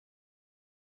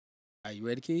Are you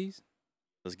ready, Keys?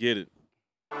 Let's get it.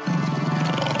 Get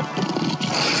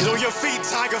on your feet,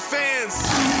 Tiger fans.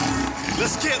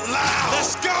 Let's get loud.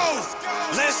 Let's go.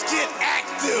 Let's get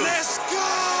active. Let's go.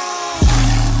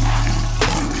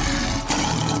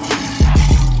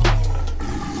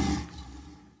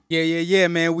 Yeah,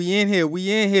 man. We in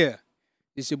here.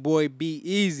 It's your boy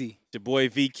B-EA It's your boy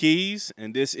V-KEYZ,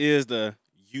 and this is the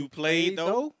You Played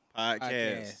Though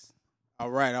podcast. All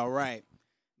right.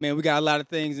 Man, we got a lot of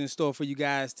things in store for you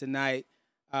guys tonight.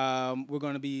 We're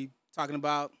going to be talking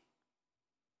about,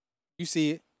 you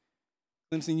see it,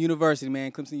 Clemson University,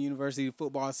 man. Clemson University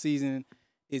football season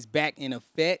is back in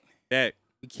effect.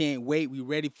 We can't wait. We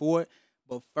ready for it.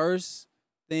 But first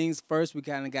things first, we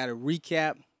kind of got to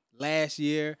recap last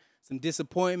year, some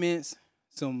disappointments,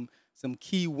 some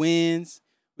key wins.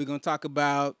 We're going to talk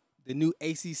about the new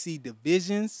ACC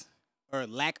divisions or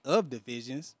lack of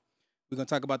divisions. We're going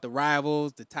to talk about the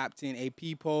rivals, the top 10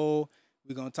 AP poll.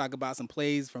 We're going to talk about some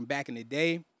plays from back in the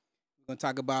day. We're going to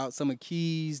talk about some of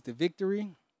keys to victory.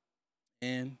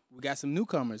 And we got some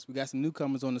newcomers. We got some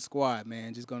newcomers on the squad,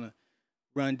 man. Just going to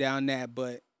run down that.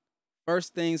 But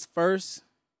first things first,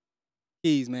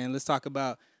 keys, man. Let's talk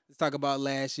about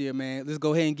last year, man. Let's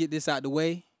go ahead and get this out the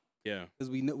way. Yeah. Because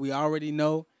we already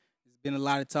know there's been a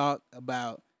lot of talk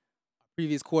about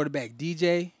previous quarterback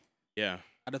DJ. Yeah.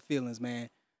 How the feelings, man?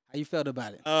 How you felt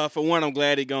about it? For one, I'm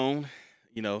glad he gone.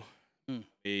 You know,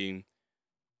 I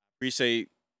appreciate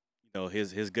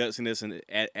his gutsiness and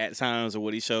at times of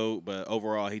what he showed, but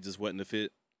overall he just wasn't a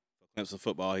fit for Clemson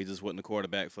football. He just wasn't the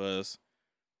quarterback for us.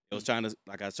 It was trying to,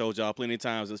 like I told y'all plenty of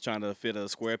times, it was trying to fit a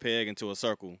square peg into a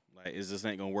circle. Like it just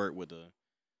ain't gonna work with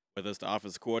whether it's the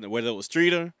offensive coordinator, whether it was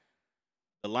Streeter,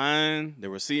 the line, the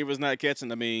receivers not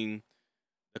catching. I mean,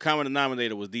 the common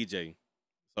denominator was DJ.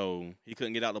 So he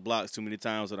couldn't get out the blocks too many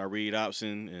times with our read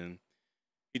option, and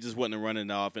he just wasn't running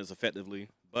the offense effectively.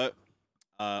 But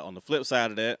on the flip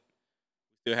side of that,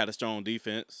 we still had a strong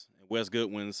defense. Wes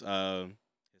Goodwin's his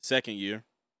second year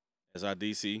as our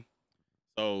DC.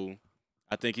 So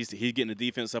I think he's getting the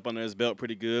defense up under his belt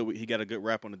pretty good. He got a good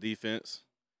rap on the defense.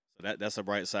 So that's a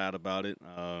bright side about it.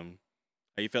 How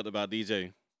you felt about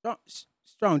DJ?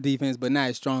 Strong defense, but not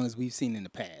as strong as we've seen in the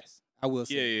past. I will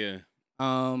say. Yeah.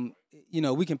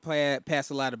 We can pass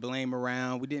a lot of blame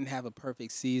around. We didn't have a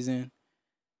perfect season.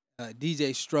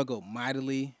 DJ struggled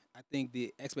mightily. I think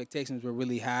the expectations were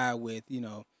really high with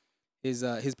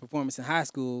his performance in high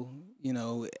school.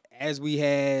 As we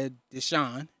had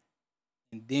Deshaun,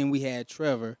 and then we had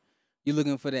Trevor. You're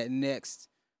looking for that next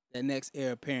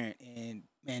heir apparent, and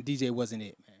man, DJ wasn't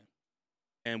it,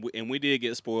 man. And we did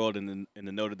get spoiled in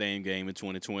the Notre Dame game in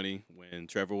 2020 when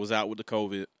Trevor was out with the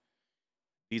COVID.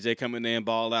 DJ come in there and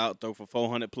ball out, throw for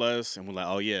 400 plus, and we're like,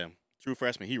 oh yeah, true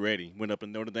freshman, he ready. Went up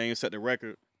in Notre Dame, set the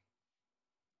record,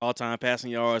 all-time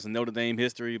passing yards in Notre Dame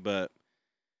history. But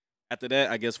after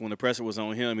that, I guess when the pressure was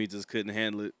on him, he just couldn't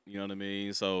handle it. You know what I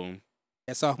mean? So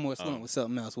that sophomore slump was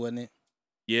something else, wasn't it?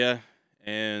 Yeah,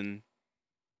 and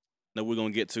now we're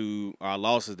gonna get to our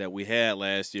losses that we had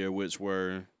last year, which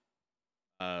were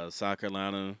South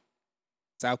Carolina,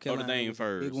 Notre Dame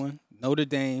first, big one. Notre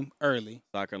Dame early,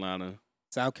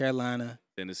 South Carolina,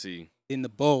 Tennessee in the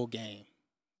bowl game.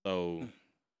 So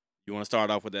you want to start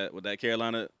off with that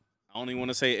Carolina? I don't even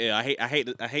want to say. Yeah, I hate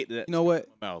that. You know what?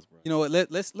 Mouth, bro. You know what?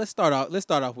 Let's start off. Let's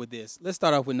start off with this. Let's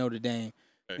start off with Notre Dame.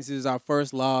 Okay. This is our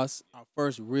first loss, our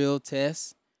first real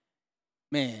test.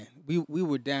 Man, we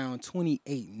were down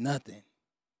 28-0.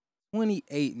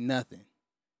 28-0.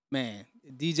 Man,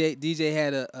 DJ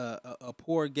had a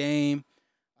poor game.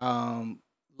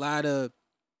 Lot of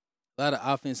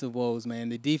offensive woes, man.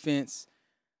 The defense,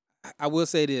 I will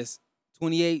say this,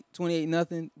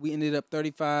 28-0. We ended up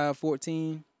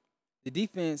 35-14. The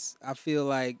defense, I feel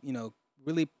like,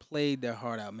 really played their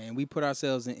heart out, man. We put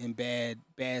ourselves in bad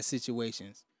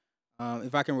situations.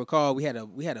 If I can recall, we have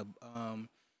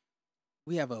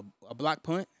a block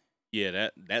punt. Yeah,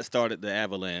 that started the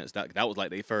avalanche. That was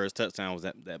like their first touchdown was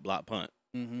that block punt.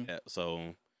 Mm-hmm. Yeah,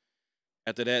 so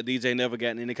after that, DJ never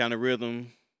got in any kind of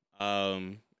rhythm.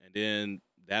 And then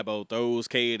Dabo throws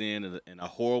Cade in a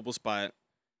horrible spot,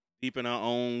 deep in our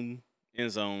own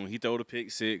end zone. He threw the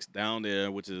pick six down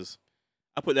there, which is,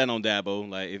 I put that on Dabo.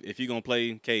 Like, if you're going to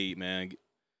play Cade, man,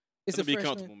 it's be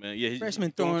comfortable, man. Yeah,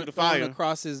 freshman throwing the fire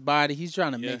across his body. He's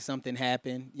trying to make something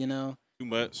happen, Too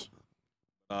much.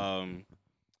 So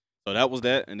that was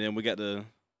that. And then we got the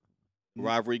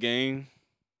rivalry game.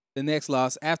 The next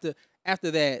loss. After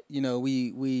that,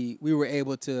 we were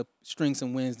able to string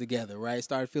some wins together, right?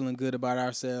 Started feeling good about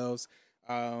ourselves.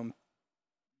 DJ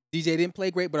didn't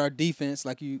play great, but our defense,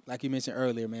 like you mentioned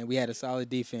earlier, man, we had a solid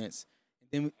defense.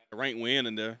 Then A ranked win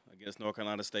in there against North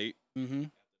Carolina State. mm-hmm.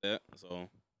 So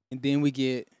And then we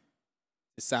get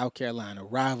the South Carolina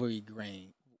rivalry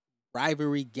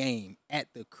game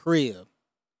at the crib.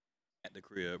 at the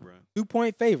crib, bro.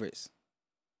 2-point favorites,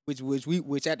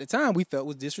 which at the time we felt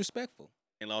was disrespectful.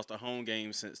 They lost a home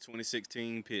game since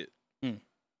 2016 Pitt.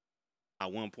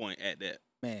 At 1 point at that.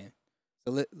 Man.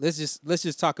 So let's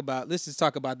just talk about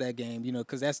that game,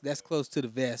 because that's close to the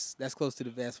vest. That's close to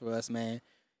the vest for us, man.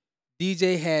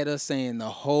 DJ had us saying the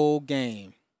whole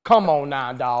game. Come on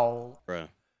now, dog. Bruh.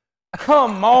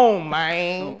 Come on,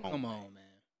 man. Come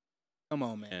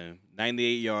on, man. And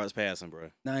 98 yards passing,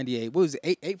 bro. 98. What was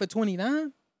it? 8 for 29?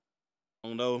 I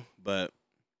don't know, but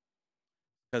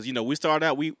because we started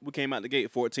out, we came out the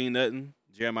gate 14-0.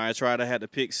 Jeremiah Trotter had to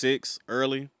pick 6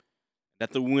 early.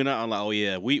 After we went out, I'm like, oh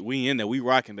yeah, we in there, we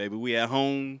rocking, baby. We at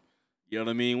home. You know what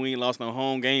I mean? We ain't lost no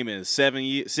home game in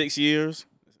 6 years,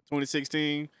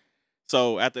 2016.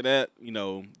 So after that,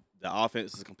 the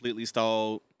offense is completely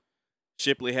stalled.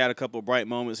 Shipley had a couple of bright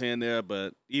moments in there,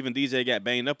 but even DJ got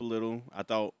banged up a little. I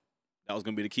thought that was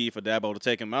gonna be the key for Dabo to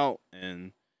take him out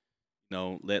and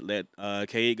let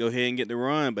Cade go ahead and get the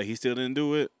run, but he still didn't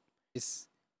do it. It's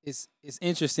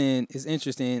interesting. It's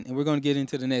interesting, and we're going to get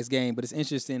into the next game. But it's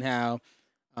interesting how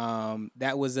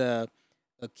that was a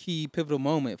key pivotal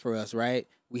moment for us. Right?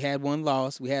 We had one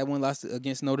loss. We had one loss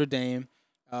against Notre Dame.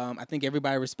 I think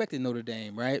everybody respected Notre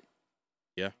Dame. Right?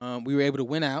 Yeah. We were able to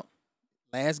win out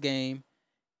last game,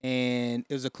 and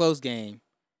it was a close game.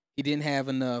 He didn't have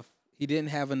enough. He didn't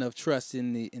have enough trust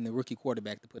in the rookie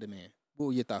quarterback to put him in. What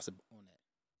were your thoughts on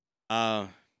that?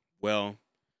 Well,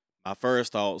 my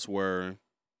first thoughts were.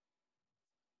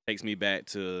 Takes me back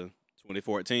to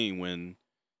 2014 when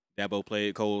Dabo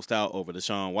played Cole Stout over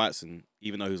Deshaun Watson,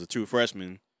 even though he was a true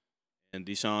freshman. And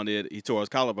Deshaun he tore his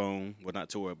collarbone. Well, not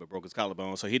tore it, but broke his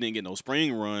collarbone. So he didn't get no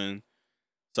spring run.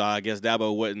 So I guess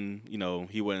Dabo wasn't,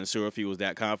 he wasn't sure if he was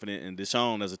that confident in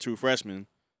Deshaun as a true freshman.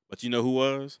 But you know who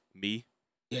was? Me.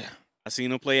 Yeah. I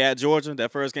seen him play at Georgia,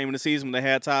 that first game of the season when they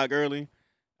had Todd Gurley.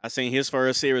 I seen his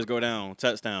first series go down,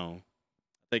 touchdown.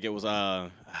 I think it was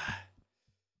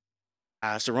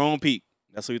Sharon Peak.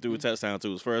 That's who he threw a touchdown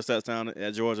to. His first touchdown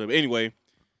at Georgia. But anyway,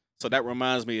 so that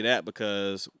reminds me of that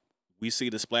because we see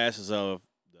the splashes of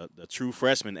the true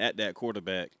freshman at that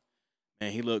quarterback.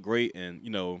 And he looked great. And,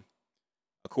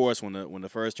 of course, when the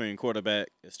first string quarterback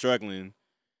is struggling,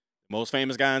 the most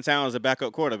famous guy in town is the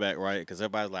backup quarterback, right? Because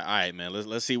everybody's like, all right, man,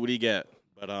 let's see what he got.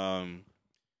 But you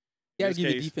got to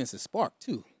give the defense a spark,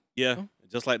 too. Yeah,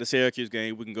 just like the Syracuse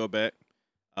game, we can go back.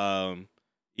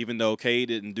 Even though Cade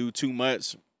didn't do too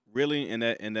much really in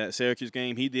that Syracuse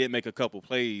game, he did make a couple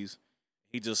plays.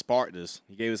 He just sparked us.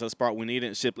 He gave us a spark we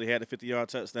needed. Shipley had a 50-yard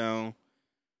touchdown.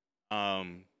 Yeah.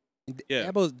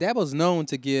 Dabo's known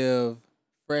to give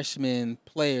freshman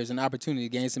players an opportunity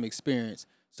to gain some experience.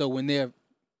 So when they're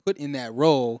put in that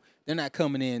role, they're not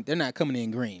coming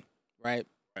in green, right?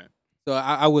 Right. So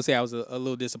I would say I was a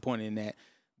little disappointed in that.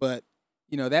 But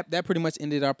that pretty much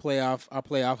ended our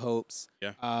playoff hopes.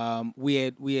 Yeah. We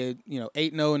had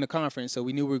 8-0 in the conference, so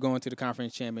we knew we were going to the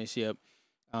conference championship.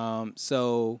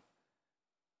 So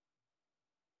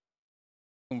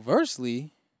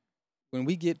conversely, when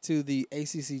we get to the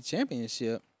ACC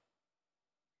championship,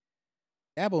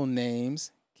 Dabo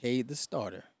names Cade the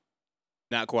starter.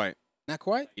 Not quite. Not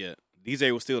quite? Yeah.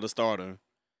 DJ was still the starter.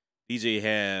 DJ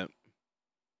had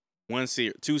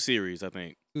two series, I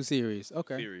think. 2 series.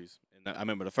 Okay. Series. And I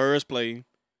remember the first play,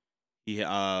 it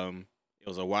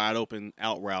was a wide open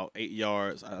out route, 8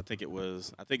 yards. I think it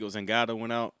was Ngata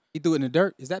went out. He threw it in the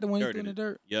dirt. Is that the one he threw in the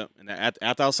dirt? Yep. And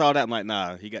after I saw that, I'm like,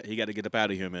 nah, he got to get up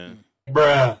out of here, man.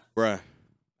 Bruh.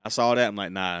 I saw that. I'm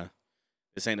like, nah,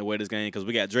 this ain't the way this game. Because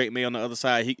we got Drake May on the other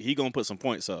side. He gonna put some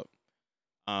points up.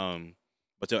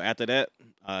 But after that,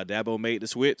 Dabo made the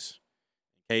switch.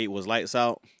 Cade was lights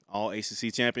out all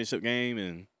ACC championship game,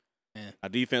 and our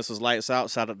defense was lights out.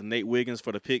 Shout out to Nate Wiggins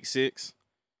for the pick 6.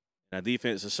 And our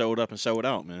defense just showed up and showed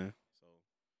out, man.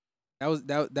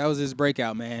 That was his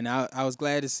breakout, man. I was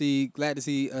glad to see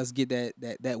us get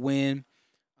that win.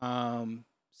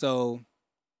 So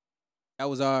that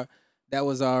was a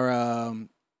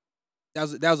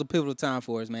pivotal time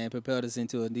for us, man. Propelled us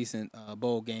into a decent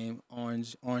bowl game,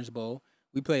 Orange Bowl.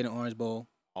 We played an Orange Bowl.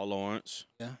 All orange.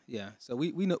 Yeah. So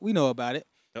we know about it.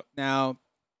 Yep. Now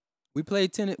we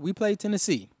played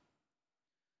Tennessee.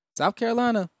 South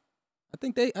Carolina, I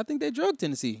think they drugged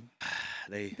Tennessee.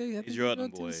 They drugged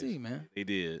them boys. Tennessee, man. They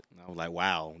did. I was like,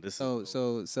 wow.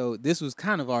 So this was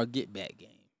kind of our get back game,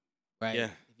 right? Yeah.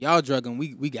 If y'all drug them,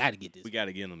 we got to get this. We got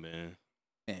to get them, man.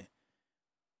 Man.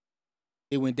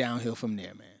 It went downhill from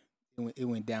there, man. It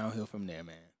went downhill from there,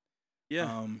 man.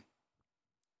 Yeah.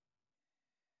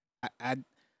 I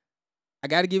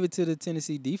got to give it to the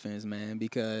Tennessee defense, man,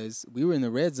 because we were in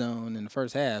the red zone in the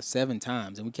first half 7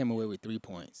 times, and we came away with 3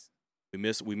 points.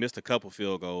 We missed a couple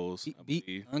field goals.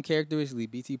 Uncharacteristically,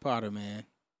 BT Potter, man.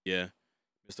 Yeah,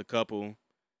 missed a couple.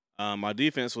 Our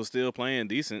defense was still playing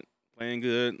decent, playing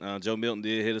good. Joe Milton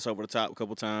did hit us over the top a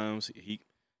couple times. He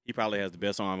probably has the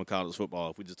best arm in college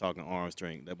football. If we're just talking arm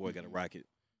strength, that boy got a rocket.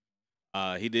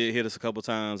 He did hit us a couple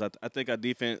times. I think our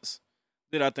defense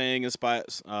did our thing in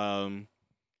spots.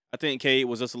 I think Cade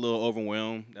was just a little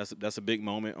overwhelmed. That's a big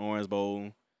moment, Orange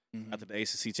Bowl. After the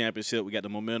ACC championship, we got the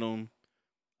momentum.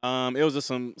 It was just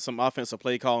some offensive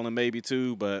play calling maybe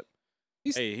too, but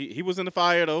hey, he was in the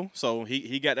fire though, so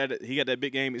he got that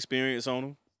big game experience on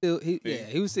him.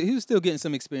 He was still getting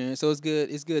some experience, so it's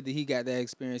good. It's good that he got that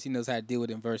experience. He knows how to deal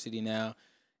with adversity now,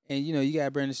 and you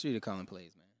got Brandon Streeter calling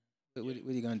plays, man. What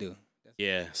are you gonna do?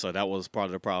 Yeah, so that was part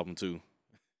of the problem too.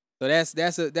 So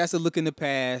that's a look in the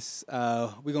past.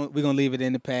 We're gonna leave it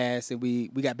in the past, and we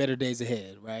got better days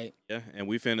ahead, right? Yeah, and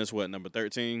we finished number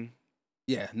 13.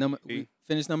 Yeah, we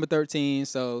finished number 13,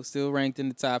 so still ranked in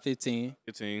the top 15.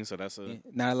 15, so that's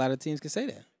not a lot of teams can say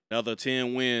that. Another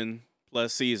 10-win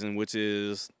plus season, which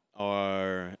is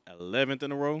our 11th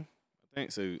in a row, I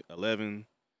think. So 11,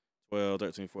 12,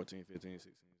 13, 14, 15,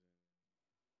 16.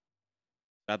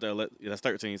 Out there, that's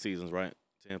 13 seasons, right?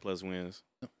 10 plus wins,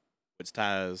 which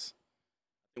ties.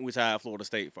 I think we tied Florida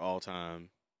State for all time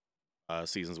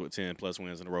seasons with 10 plus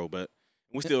wins in a row, but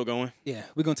we're still going. Yeah,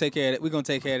 we're gonna take care of that. We're gonna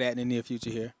take care of that in the near future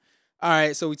here. All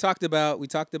right, so we talked about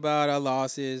our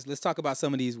losses. Let's talk about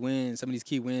some of these wins, some of these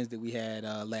key wins that we had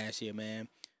last year, man.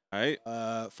 All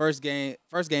right. First game,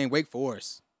 Wake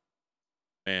Forest.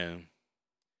 Man,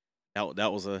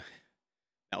 that was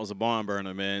a barn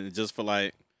burner, man. Just for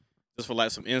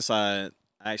some insight,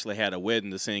 I actually had a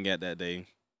wedding to sing at that day,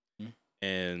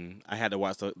 and I had to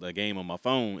watch the game on my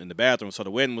phone in the bathroom. So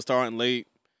the wedding was starting late.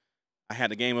 I had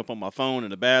the game up on my phone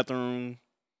in the bathroom.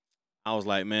 I was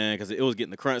like, man, because it was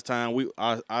getting the crunch time.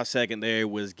 Our secondary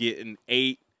was getting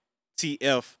 8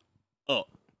 TF up.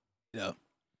 Yeah.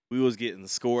 We was getting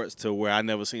scores to where I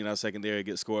never seen our secondary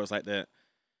get scores like that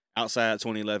outside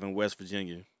 2011 West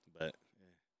Virginia. But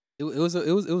it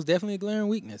was definitely a glaring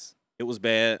weakness. It was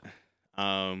bad.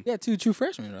 Yeah, 2 true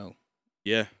freshmen though.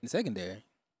 Yeah. In the secondary.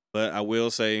 But I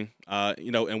will say,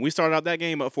 and we started out that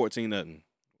game up 14-0.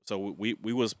 So we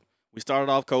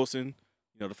started off coasting.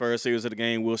 The first series of the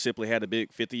game, Will Shipley had a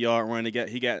big 50-yard run.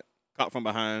 He got caught from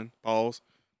behind. Pause.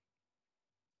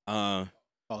 Pause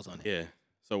on it. Yeah.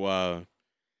 So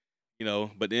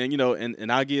but then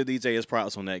and I'll give DJ his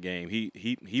props on that game.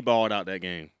 He balled out that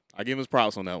game. I give him his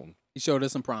props on that one. He showed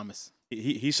us some promise.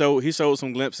 He showed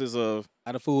some glimpses of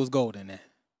how the fool's gold in there.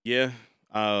 Yeah.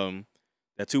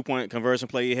 That 2-point conversion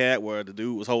play he had where the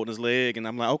dude was holding his leg, and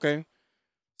I'm like, okay.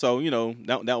 So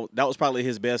that was probably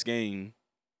his best game.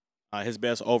 His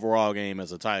best overall game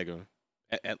as a Tiger.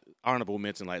 At honorable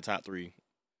mention, like top 3.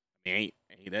 I mean,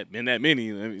 ain't that been that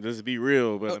many. Let's be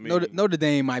real, but I mean, Notre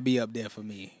Dame might be up there for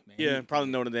me. Man. Yeah,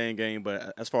 probably Notre Dame game,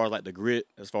 but as far as like the grit,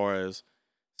 as far as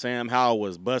Sam Howell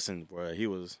was bussing, bro, he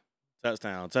was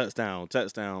touchdown,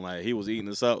 like he was eating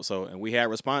us up. So, and we had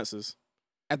responses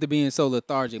after being so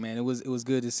lethargic, man. It was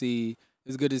good to see. It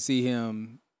was good to see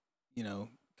him,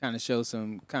 kind of show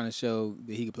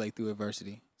that he could play through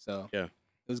adversity. So yeah.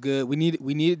 It was good. We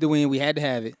needed to win. We had to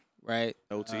have it, right?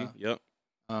 OT. Yep.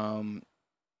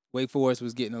 Wake Forest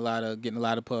was getting a lot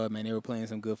of pub, man. They were playing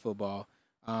some good football.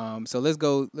 So let's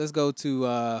go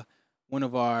to one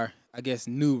of our, I guess,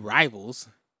 new rivals,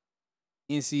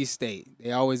 NC State.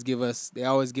 They always give us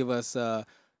a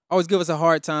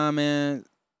hard time, man.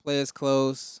 Play us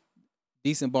close.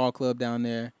 Decent ball club down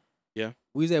there. Yeah.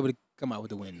 We was able to come out with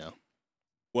the win though.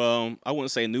 Well, I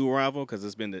wouldn't say new rival because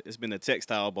it's been the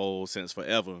Textile Bowl since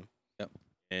forever. Yep.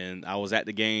 And I was at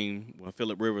the game when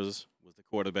Phillip Rivers was the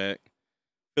quarterback.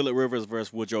 Phillip Rivers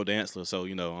versus Woodrow Dantzler. So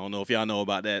I don't know if y'all know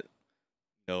about that.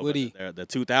 Woody, the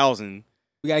 2000.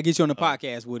 We gotta get you on the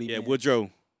podcast, Woody. Yeah, man. Woodrow,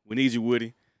 we need you,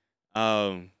 Woody.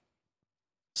 So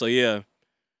yeah,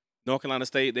 North Carolina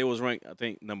State, they was ranked, I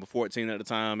think, number 14 at the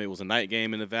time. It was a night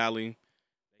game in the Valley.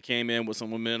 They came in with some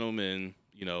momentum, and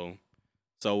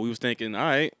so we was thinking, all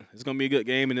right, it's gonna be a good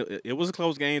game, and it was a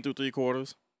close game through 3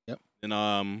 quarters. Yep. And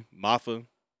Maffa and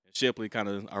Shipley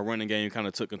our running game kind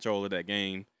of took control of that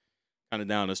game, kind of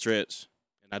down the stretch.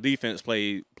 And our defense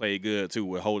played good too.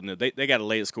 With holding it, they got a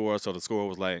late score, so the score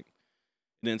was like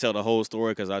didn't tell the whole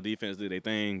story because our defense did their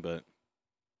thing, but.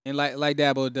 And like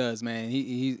Dabo does, man,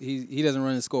 he doesn't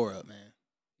run the score up, man.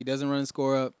 He doesn't run the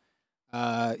score up.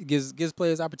 Gives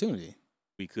players opportunity.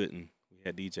 We couldn't. We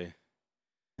had DJ.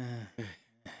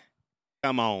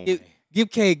 Come on, Give,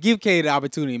 man. give K the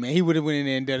opportunity, man. He would have went in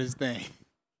there and done his thing.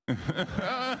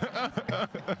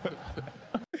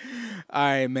 All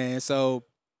right, man. So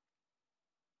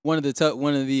one of the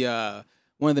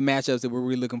matchups that we're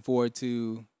really looking forward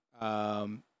to,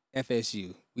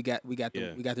 FSU. We got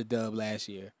the dub last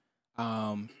year.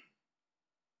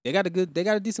 They got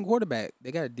a decent quarterback.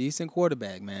 They got a decent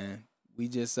quarterback, man. We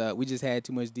just had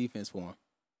too much defense for him.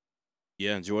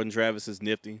 Yeah, Jordan Travis is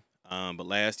nifty. But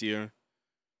last year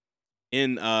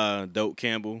in Doak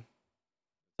Campbell,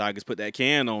 Tigers put that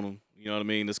can on them. You know what I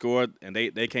mean? The score, and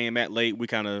they came back late. We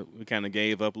kind of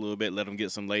gave up a little bit, let them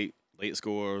get some late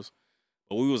scores.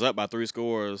 But we was up by 3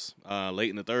 scores late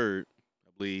in the third,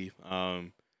 I believe.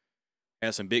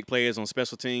 Had some big players on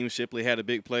special teams. Shipley had a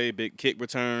big play, big kick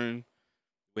return.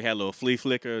 We had a little flea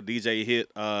flicker. DJ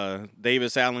hit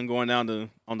Davis Allen going down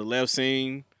on the left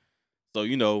seam. So,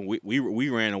 you know, we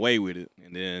ran away with it.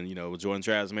 And then, you know, Jordan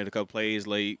Travis made a couple plays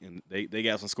late, and they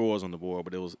got some scores on the board,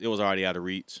 but it was already out of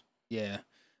reach. Yeah.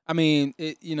 I mean,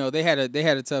 they had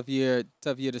a tough year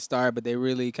to start, but they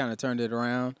really kind of turned it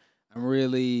around.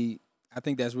 I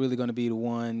think that's really going to be the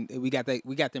one. We got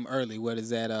them early. What is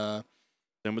that?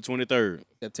 September 23rd.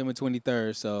 September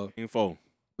 23rd. So Info.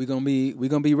 we're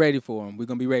gonna be ready for them. We're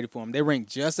gonna be ready for them. They rank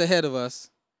just ahead of us.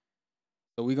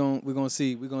 So we're gonna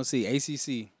see. We're gonna see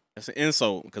ACC. That's an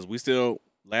insult because we still,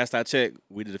 last I checked,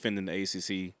 we defending the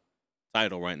ACC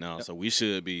title right now, so we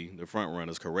should be the front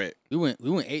runners. Correct. We went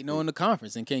 8-0 in the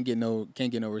conference and can't get no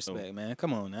respect, man.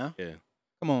 Come on now. Yeah.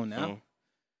 Come on now.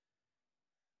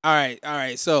 All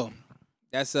right. So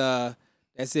that's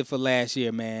it for last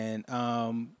year, man.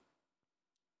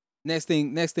 Next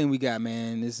thing we got,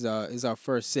 man. This is our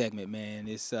first segment, man.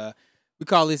 It's we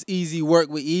call this Easy Work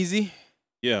with Easy.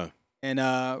 Yeah. And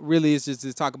really, it's just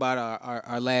to talk about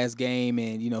our last game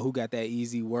and, you know, who got that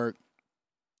easy work.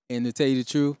 And to tell you the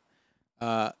truth,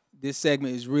 this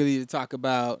segment is really to talk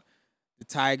about the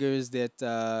Tigers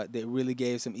that really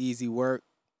gave some easy work.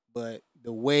 But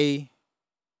the way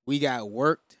we got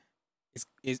worked,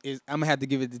 is I'm going to have to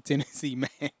give it to Tennessee,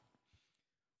 man.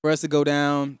 For us to go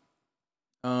down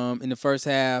in the first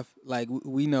half, like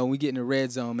we know we get in the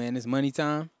red zone, man. It's money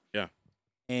time. Yeah.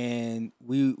 And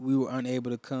we were unable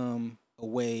to come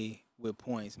away with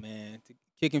points, man.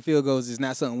 Kicking field goals is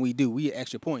not something we do. We an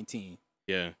extra point team.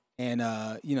 Yeah. And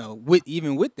you know, with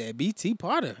that, BT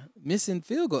Potter missing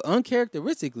field goal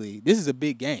uncharacteristically. This is a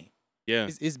big game. Yeah.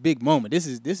 It's big moment. This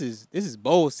is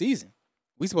bowl season.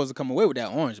 We supposed to come away with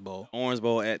that Orange Bowl. Orange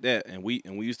Bowl at that, and we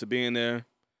used to be in there.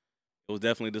 It was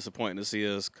definitely disappointing to see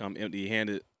us come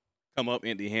up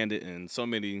empty-handed, and so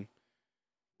many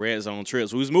red zone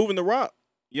trips. We was moving the rock.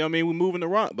 You know what I mean? We're moving the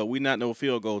rock, but we not no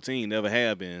field goal team. Never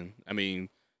have been. I mean,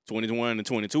 21 and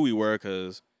 22 we were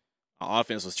because our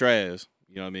offense was trash.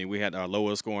 You know what I mean? We had our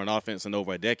lowest scoring offense in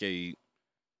over a decade,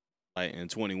 like in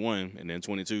 21, and then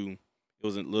 22. It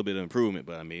was a little bit of improvement,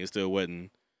 but I mean, it still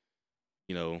wasn't.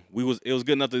 You know, it was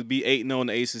good enough to be 8-0 in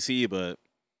the ACC, but.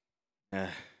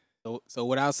 So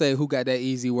what I'll say, who got that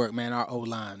easy work, man? Our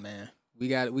O-line, man. We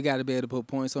got to be able to put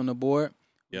points on the board.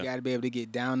 We got to be able to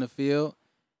get down the field.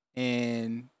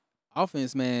 And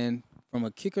offense, man, from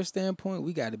a kicker standpoint,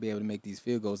 we got to be able to make these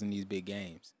field goals in these big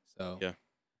games. So,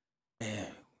 man,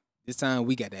 this time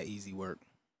we got that easy work.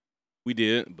 We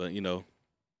did, but, you know,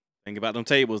 think about them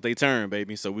tables. They turn,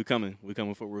 baby. So we coming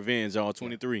for revenge, y'all,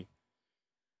 23.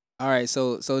 All right,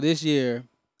 so this year,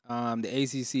 the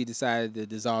ACC decided to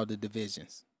dissolve the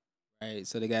divisions, right?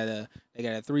 So they got a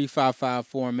 3-5-5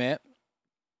 format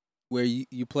where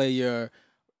you play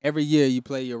every year you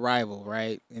play your rival,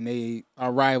 right? And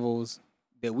our rivals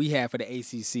that we have for the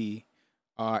ACC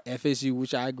are FSU,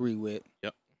 which I agree with.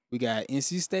 Yep. We got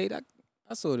NC State. I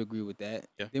sort of agree with that.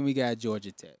 Yeah. Then we got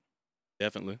Georgia Tech.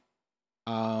 Definitely.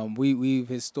 We've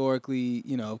historically,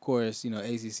 you know, of course, you know,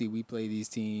 ACC. We play these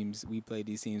teams.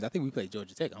 I think we play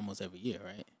Georgia Tech almost every year,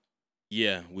 right?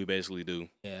 Yeah, we basically do.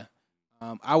 Yeah.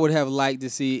 I would have liked to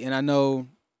see, and I know,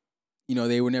 you know,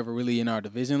 they were never really in our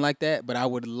division like that, but I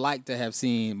would like to have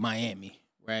seen Miami,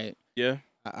 right? Yeah.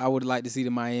 I would like to see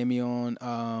the Miami on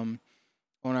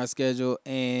our schedule,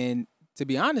 and to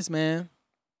be honest, man,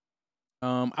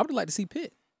 I would like to see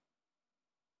Pitt.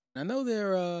 I know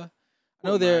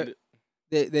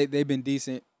they've been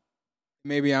decent.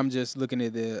 Maybe I'm just looking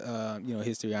at the you know,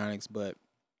 histrionics, but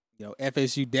you know,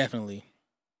 FSU definitely.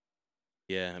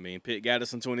 Yeah, I mean, Pitt got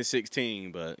us in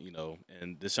 2016, but, you know,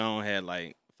 and Deshaun had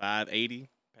like 580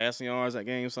 passing yards that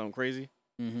game, something crazy.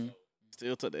 Mm-hmm.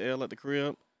 Still took the L at the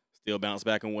crib. Still bounced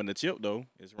back and won the chip, though.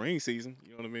 It's ring season. You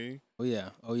know what I mean? Oh,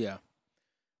 yeah.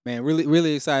 Man,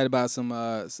 really excited about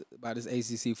about this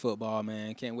ACC football,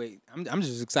 man. Can't wait. I'm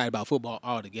just excited about football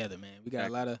altogether, man. We got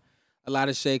a lot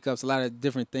of shakeups, a lot of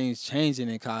different things changing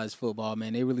in college football,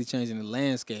 man. They really changing the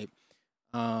landscape.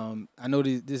 I know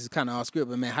this is kind of off script,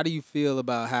 but man, how do you feel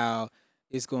about how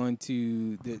it's going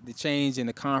to the change in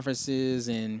the conferences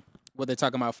and what they're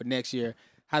talking about for next year?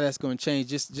 How that's going to change,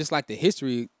 just like the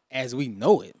history as we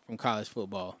know it from college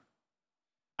football.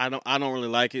 I don't really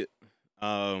like it.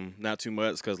 Not too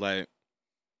much because like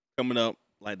coming up,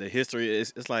 like the history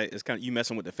it's like it's kind of you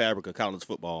messing with the fabric of college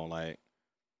football. Like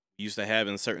used to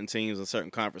having certain teams and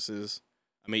certain conferences.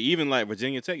 I mean, even like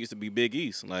Virginia Tech used to be Big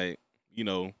East. Like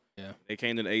Yeah. they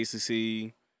came to the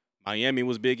ACC. Miami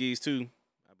was Big East too,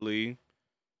 I believe.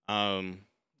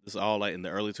 This is all like in the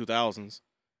early 2000s.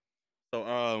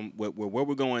 So where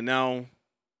we're going now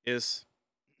is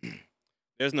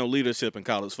there's no leadership in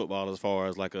college football as far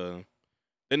as like there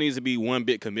needs to be one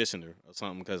big commissioner or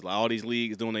something because like all these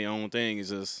leagues doing their own thing is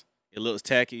just it looks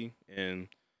tacky. And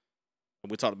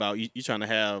we talked about you trying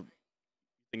to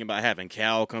thinking about having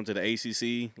Cal come to the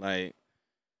ACC, like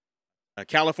a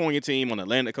California team on the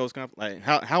Atlantic Coast Conference. Like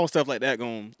how is stuff like that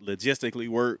going to logistically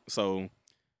work? So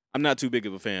I'm not too big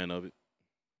of a fan of it.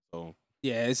 So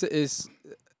Yeah, it's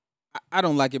I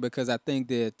don't like it because I think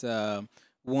that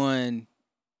one,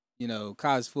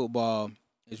 college football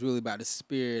is really about the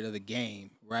spirit of the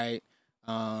game, right?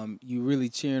 You really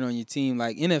cheering on your team.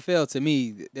 Like NFL, to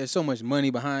me, there's so much money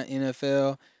behind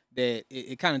NFL that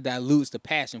it kind of dilutes the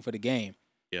passion for the game.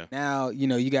 yeah, Now,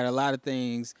 you got a lot of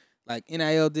things like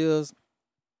NIL deals.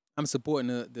 I'm supporting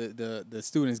the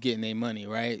students getting their money,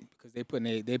 right? Because they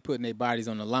putting their bodies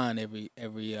on the line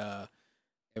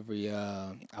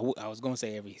I was gonna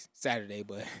say every Saturday,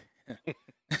 but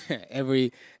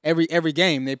every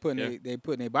game they putting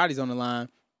their bodies on the line.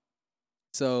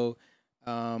 So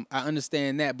I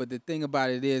understand that, but the thing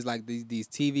about it is like these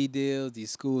TV deals,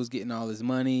 these schools getting all this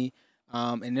money,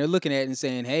 and they're looking at it and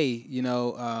saying, hey,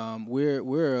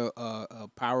 we're a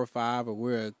Power Five or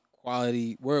we're a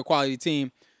quality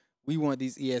team. We want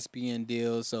these ESPN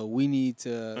deals, so we need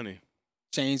to honey.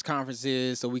 change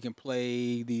conferences so we can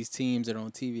play these teams that are on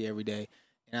TV every day.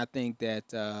 And I think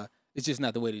that it's just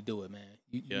not the way to do it, man.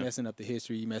 You Yeah. messing up the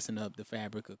history, you messing up the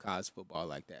fabric of college football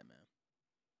like that, man.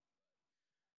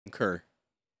 Concur.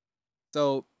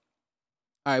 So, all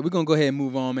right, we're gonna go ahead and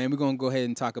move on, man. We're gonna go ahead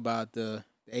and talk about the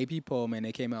AP poll, man.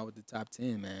 They came out with the top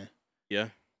 10, man. Yeah.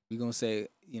 We're gonna say,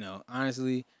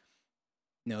 honestly,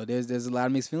 there's a lot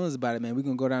of mixed feelings about it, man. We're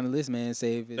gonna go down the list, man, and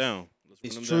say if Down. Let's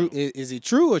it's run them true. down. Is it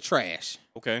true or trash?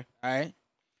 Okay. All right.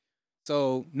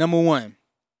 So number one,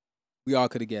 we all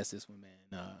could have guessed this one, man.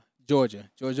 Georgia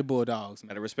Bulldogs, man.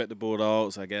 Gotta respect the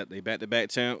Bulldogs. They back-to-back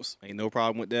champs. Ain't no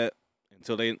problem with that.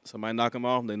 Until somebody knock them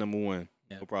off, they number one.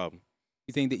 Yeah. No problem.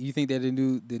 You think they're the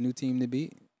new team to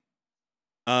beat?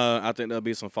 I think there'll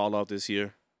be some fall off this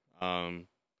year.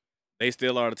 They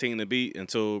still are the team to beat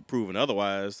until proven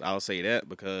otherwise. I'll say that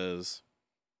because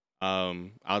I'll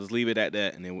just leave it at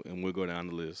that, and we'll go down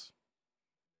the list.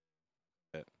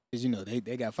 Because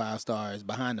they got 5 stars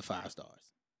behind the 5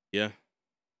 stars. Yeah.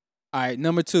 All right,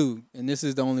 number 2, and this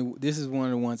is one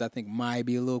of the ones I think might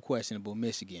be a little questionable.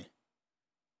 Michigan,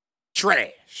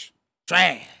 Trash.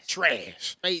 straight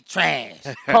trash.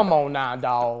 Come on now,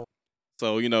 dog.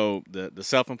 So the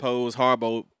self-imposed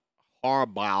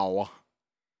Harbaugh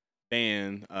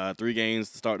ban 3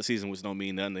 games to start the season, which don't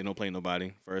mean nothing. They don't play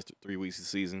nobody first 3 weeks of the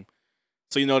season.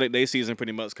 So that their season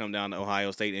pretty much come down to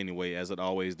Ohio State anyway, as it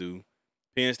always do.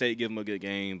 Penn State give them a good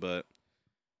game, but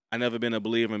I never been a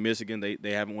believer in Michigan.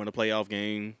 They haven't won a playoff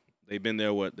game. They've been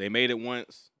there. They made it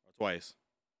once or twice.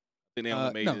 I think they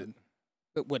only made it.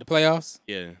 What, the playoffs?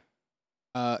 Yeah.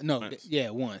 No,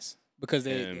 Once. once because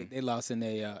they lost in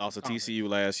a Lost to conference. TCU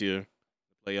last year,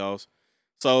 playoffs.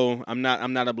 So I'm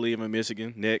not a believer in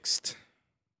Michigan. Next.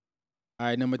 All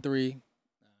right, number 3,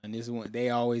 and this is one they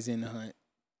always in the hunt.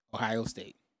 Ohio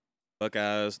State.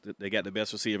 Buckeyes, they got the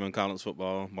best receiver in college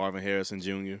football, Marvin Harrison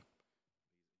Jr.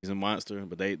 He's a monster,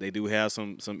 but they do have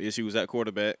some issues at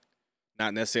quarterback.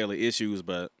 Not necessarily issues,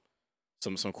 but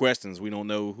some questions. We don't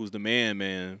know who's the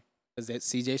man. Is that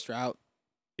C.J. Stroud?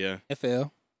 Yeah. FL.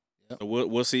 So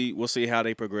we'll see how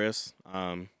they progress.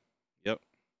 Yep.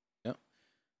 All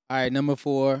right, number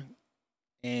 4,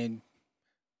 and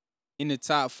in the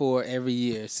top 4 every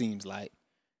year seems like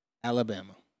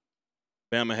Alabama.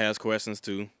 Bama has questions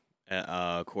too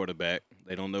at quarterback.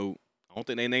 They don't know. I don't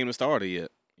think they named a starter yet.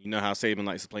 You know how Saban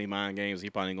likes to play mind games. He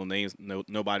probably ain't gonna name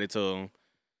nobody till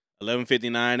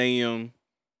 11:59 a.m.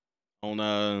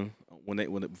 on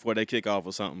before they kick off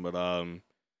or something. But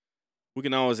we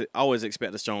can always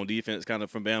expect a strong defense kind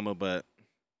of from Bama. But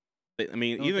I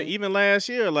mean, Don't think? even last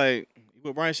year, like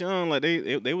with Bryce Young, like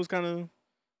they was kind of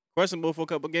questionable for a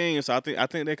couple games. So I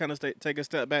think they kind of take a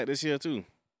step back this year too.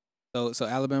 So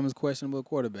Alabama's questionable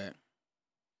quarterback.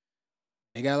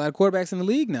 They got a lot of quarterbacks in the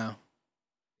league now.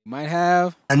 Might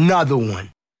have Another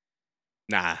one.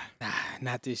 Nah,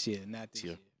 not this year. Not this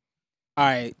year. All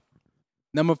right.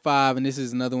 Number 5, and this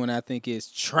is another one I think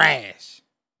is trash.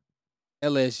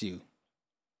 LSU.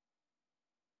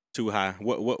 too high.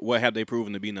 What have they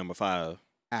proven to be number 5?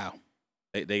 How?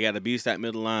 They got a beast at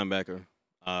middle linebacker.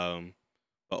 But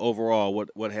overall,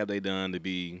 what have they done to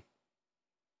be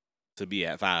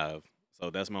at 5? So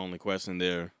that's my only question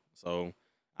there. So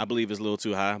I believe it's a little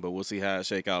too high, but we'll see how it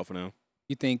shake out for them.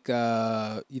 You think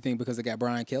because they got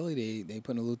Brian Kelly, they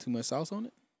putting a little too much sauce on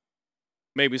it?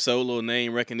 Maybe so, a little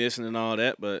name recognition and all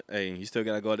that, but hey, you still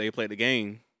gotta go out there and play the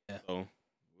game. Yeah. So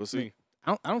we'll see.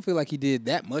 I don't feel like he did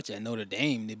that much at Notre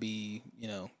Dame to be,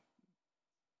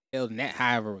 held in that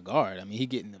high of a regard. I mean, he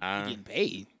getting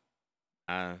paid.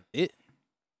 It.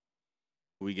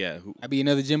 We got who? I'd be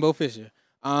another Jimbo Fisher.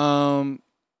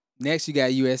 Next you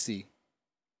got USC.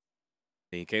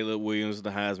 Hey, Caleb Williams is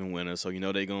the Heisman winner, so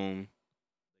they gonna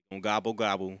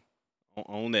gobble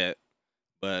on that.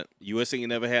 But USC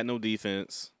never had no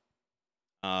defense.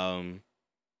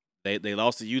 They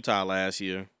lost to Utah last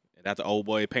year, and after old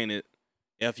boy painted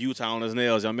F Utah on his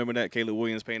nails. Y'all remember that? Caleb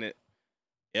Williams painted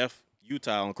F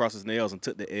Utah across his nails and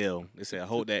took the L. They said,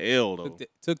 hold that L, though.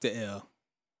 Took the L.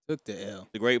 The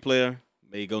great player.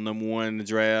 May go number 1 in the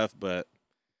draft, but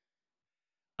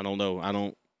I don't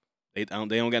know. They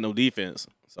don't got no defense,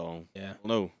 so Yeah. I don't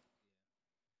know.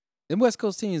 Them West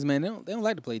Coast teams, man, they don't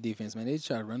like to play defense, man. They just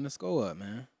try to run the score up,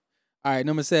 man. All right,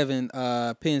 number 7,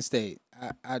 Penn State.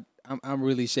 I'm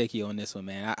really shaky on this one,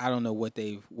 man. I don't know what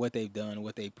they've done,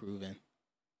 what they've proven.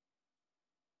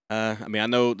 I mean, I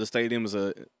know the stadium is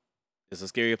a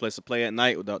scary place to play at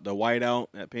night with the whiteout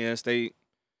at Penn State.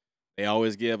 They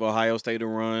always give Ohio State a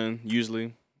run,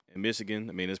 usually, and Michigan.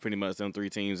 I mean, it's pretty much them 3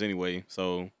 teams anyway.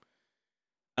 So,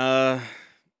 but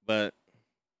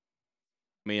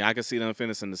I mean, I could see them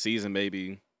finishing the season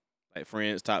maybe like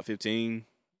French top 15,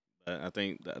 but I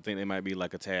think they might be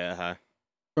like a tad high.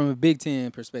 From a Big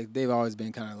Ten perspective, they've always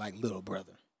been kind of like little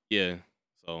brother. Yeah.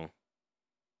 So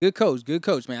good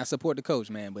coach, man. I support the coach,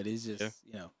 man, but it's just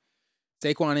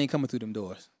Saquon ain't coming through them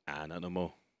doors. Nah, not no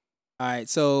more. All right,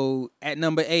 so at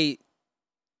number 8,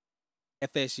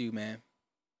 FSU, man,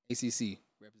 ACC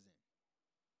represent.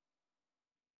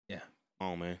 Yeah, come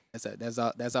on, man.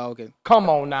 That's all good. Come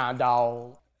on now,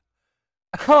 dog.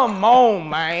 Come on,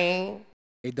 man.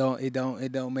 It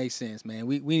don't make sense, man.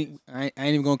 I ain't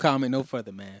even gonna comment no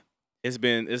further, man. It's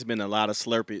been a lot of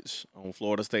slurpage on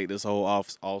Florida State this whole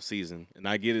off season, and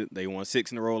I get it. They won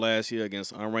 6 in a row last year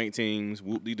against unranked teams.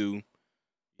 Whoop-de-doo.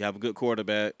 You have a good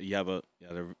quarterback. You have a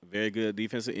very good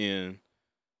defensive end.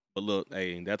 But look,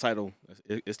 hey, that title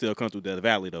it still comes through Death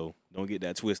Valley though. Don't get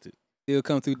that twisted. Still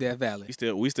come through Death Valley.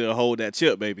 We still hold that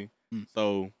chip, baby.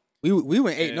 So we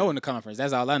went 8-0 in the conference.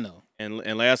 That's all I know.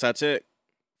 And last I checked,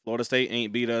 Florida State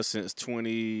ain't beat us since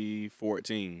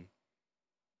 2014.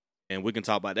 And we can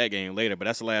talk about that game later, but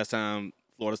that's the last time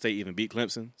Florida State even beat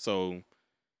Clemson. So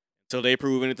until they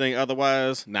prove anything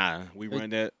otherwise, nah, we run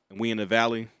that and we in the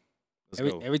Valley. Let's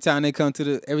go. Every time they come to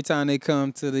the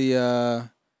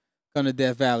come to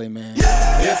Death Valley, man.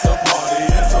 It's a party,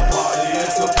 it's a party,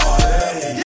 it's a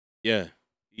party. Yeah,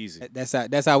 easy.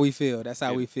 That's how we feel. That's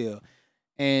how we feel.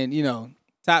 And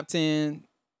top 10.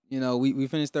 We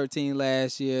finished 13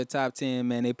 last year. Top 10,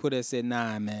 man. They put us at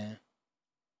 9, man.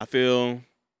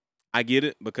 I get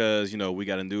it because we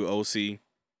got a new OC.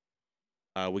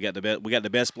 We got the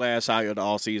best splash hire of the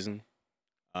all season.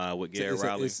 With Garrett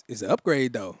Riley. It's an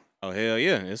upgrade though. Oh hell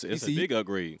yeah, it's a big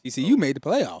upgrade. TCU made the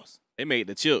playoffs. They made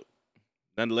the chip.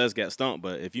 Nonetheless, got stumped.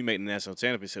 But if you make the national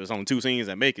championship, it's only 2 teams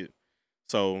that make it.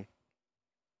 So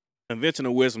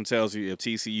conventional wisdom tells you if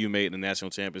TCU made the national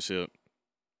championship,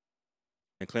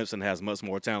 and Clemson has much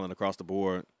more talent across the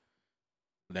board,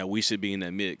 that we should be in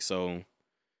that mix. So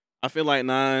I feel like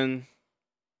 9.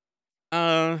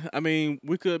 I mean,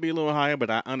 we could be a little higher, but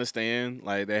I understand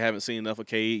like they haven't seen enough of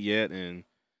Cade yet, and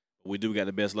we do got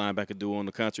the best linebacker duo in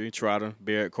the country, Trotter,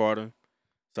 Barrett Carter.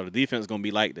 So the defense is gonna be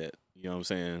like that. You know what I'm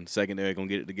saying? Secondary gonna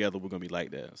get it together. We're gonna be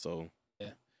like that. So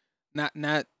yeah,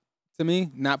 not to me,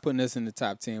 not putting us in the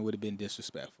top 10 would have been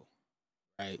disrespectful,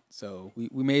 right? So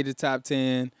we made the top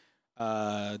 10.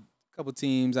 Couple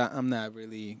teams I'm not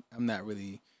really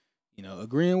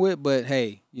agreeing with, but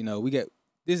hey, we got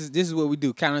this is what we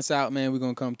do. Count us out, man. We're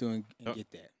gonna come through and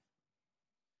get that.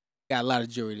 Got a lot of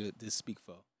jury to speak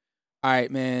for. All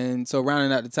right, man. So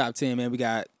rounding out the top 10, man, we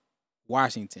got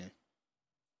Washington.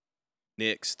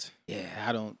 Next. Yeah,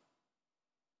 I don't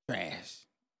trash.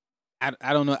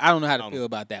 I don't know. I don't know how to feel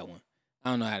about that one.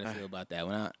 I don't know how to feel about that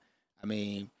one. I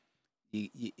mean,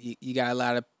 you got a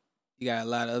lot of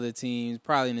other teams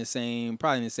probably in the same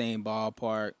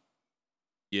ballpark.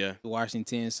 Yeah.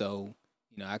 Washington, so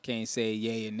I can't say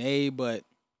yay or nay, but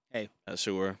hey, Not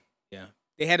sure. Yeah,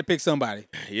 they had to pick somebody.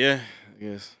 Yeah.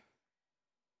 Yes.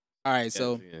 All right,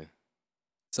 so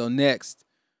next,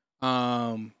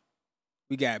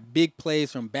 we got big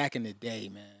plays from back in the day,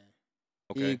 man.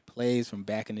 Okay. Big plays from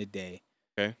back in the day.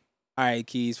 Okay. All right,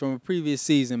 Keys, from a previous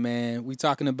season, man. We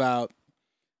talking about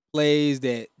plays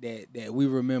that we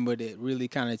remember that really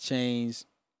kind of changed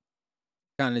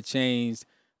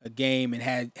a game and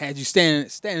had you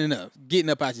standing up, getting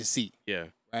up out your seat. Yeah.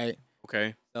 Right.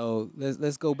 Okay. So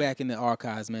let's go back in the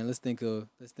archives, man. Let's think of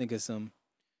some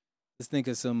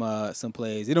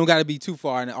plays. It don't got to be too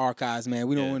far in the archives, man.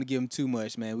 We don't want to give them too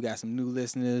much, man. We got some new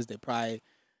listeners that probably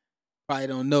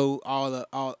don't know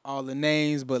all the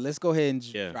names, but let's go ahead and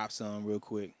just drop some real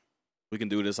quick. We can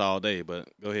do this all day, but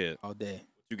go ahead. All day.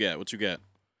 What you got?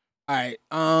 All right.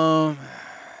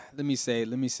 Let me see.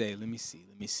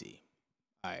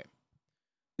 All right.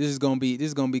 This is gonna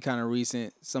be kind of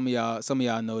recent. Some of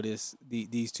y'all know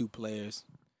these two players.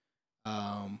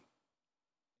 And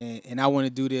I want to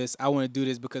do this. I want to do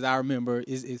this because I remember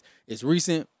it's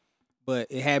recent, but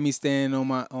it had me standing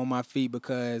on my feet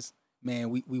because, man,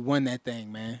 we won that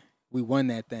thing, man. We won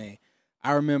that thing.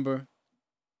 I remember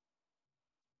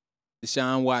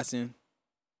Deshaun Watson.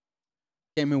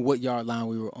 Can't remember what yard line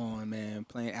we were on, man,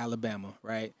 playing Alabama,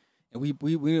 right? And we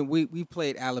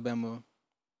played Alabama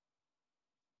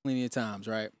plenty of times,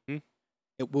 right?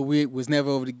 But we was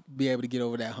never be able to get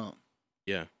over that hump.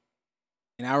 Yeah.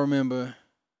 And I remember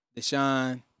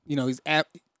Deshaun, he's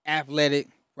athletic,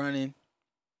 running.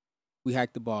 We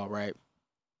hiked the ball, right?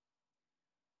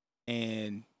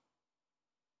 And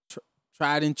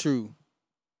tried and true,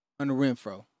 under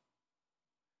Renfro.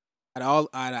 Out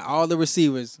of all the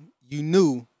receivers, you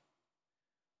knew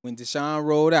when Deshaun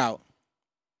rolled out,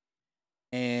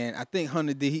 and I think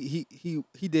Hunter did he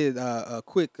did a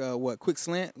quick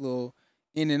slant, little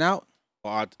in and out.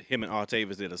 Him and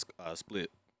Artavis did a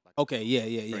split. Okay,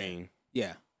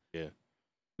 yeah.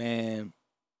 Man,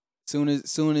 soon as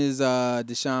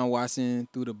Deshaun Watson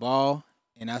threw the ball,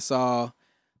 and I saw,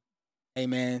 hey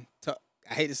man,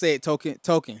 I hate to say it,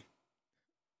 token.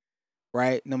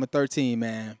 Right, number 13,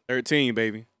 man. 13,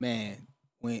 baby. Man,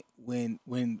 when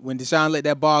Deshaun let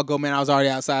that ball go, man, I was already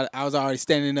outside. I was already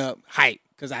standing up, hype,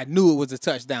 because I knew it was a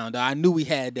touchdown. Though I knew we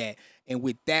had that, and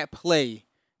with that play,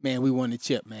 man, we won the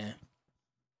chip, man.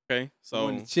 Okay, so we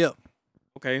won the chip.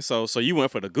 Okay, so you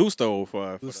went for the gusto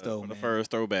for the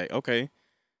first throwback. Okay,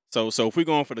 so if we're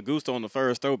going for the gusto on the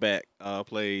first throwback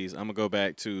plays, I'm gonna go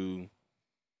back to.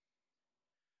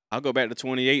 I'll go back to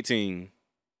 2018.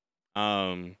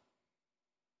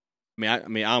 I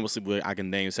mean, obviously, I can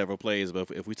name several plays,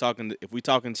 but if we talking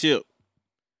chip,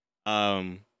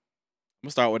 I'm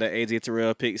gonna start with that AJ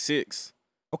Terrell pick 6.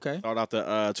 Okay. Start off the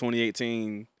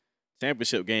 2018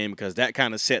 championship game because that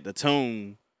kind of set the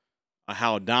tone of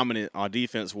how dominant our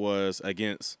defense was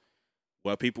against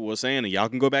what people were saying, and y'all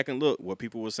can go back and look. What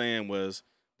people were saying was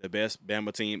the best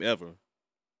Bama team ever.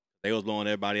 They was blowing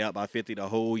everybody out by 50 the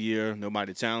whole year.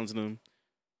 Nobody challenging them.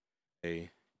 They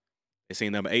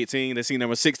seen number 18. They seen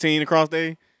number 16 across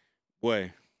there.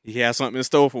 Boy, he had something in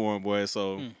store for him, boy.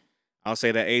 So I'll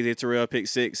say that AJ Terrell pick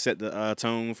 6 set the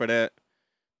tone for that.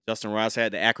 Justin Ross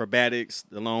had the acrobatics,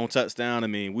 the long touchdown. I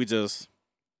mean, we just,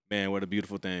 man, what a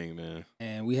beautiful thing, man.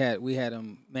 And we had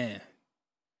him, man.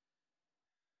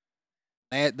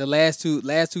 The last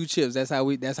two chips. That's how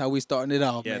we starting it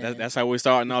off. Yeah, man. That's how we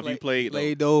starting off. You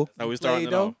played though. That's how we starting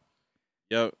it off.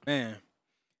 Yep. Man.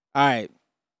 All right.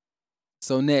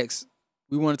 So next,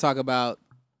 we want to talk about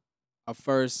our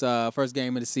first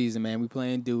game of the season, man. We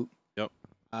playing Duke. Yep.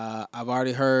 I've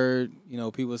already heard,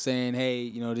 people saying, hey,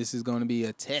 this is going to be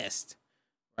a test,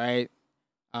 right?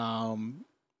 And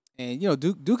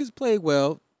Duke has played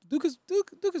well. Duke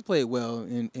has played well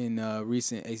in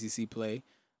recent ACC play.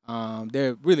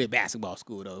 They're really a basketball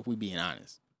school, though, if we're being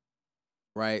honest,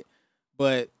 right?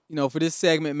 But for this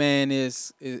segment, man,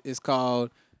 it's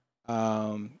called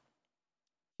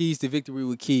Keys to Victory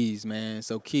with Keys, man.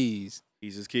 So Keys.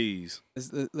 Keys is keys.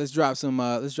 Let's drop some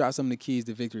of the keys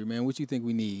to victory, man. What you think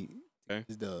we need? Okay.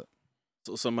 This dub.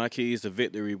 So some of my keys to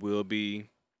victory will be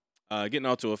getting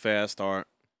off to a fast start,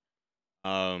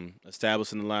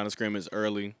 establishing the line of scrimmage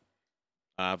early.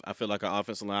 I feel like our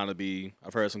offensive line will be.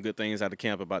 I've heard some good things out of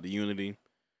camp about the unity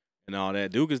and all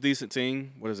that. Duke is a decent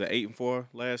team. What is it? 8-4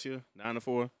 last year,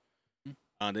 9-4.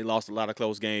 They lost a lot of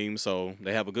close games, so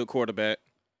they have a good quarterback.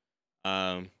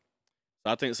 Um,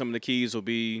 so I think some of the keys will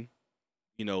be,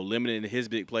 limiting his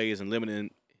big plays and limiting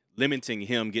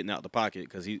him getting out the pocket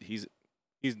because he's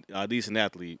a decent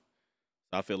athlete.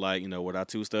 So I feel like with our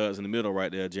two studs in the middle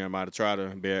right there, Jeremiah Trotter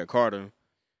and Barrett Carter,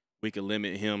 we can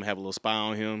limit him, have a little spy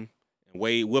on him, and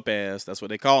Wade whoop ass. That's what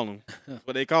they call him. That's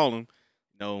what they call him.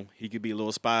 He could be a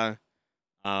little spy.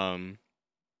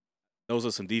 Those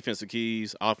are some defensive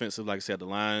keys. Offensive, like I said, the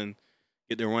line,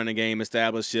 get the running game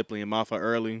established, Shipley and Maffa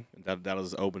early. That'll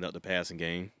just open up the passing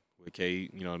game with K.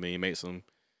 Make some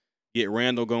get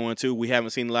Randall going too. We haven't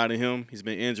seen a lot of him. He's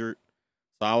been injured,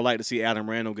 so I would like to see Adam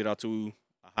Randall get out to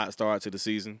a hot start to the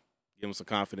season, give him some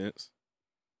confidence.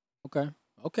 Okay.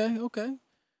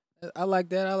 I like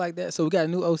that. So we got a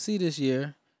new OC this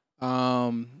year,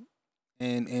 and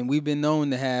we've been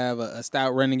known to have a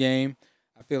stout running game.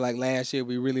 I feel like last year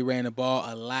we really ran the ball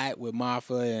a lot with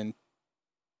Maffa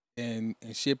and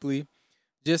Shipley.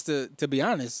 Just to be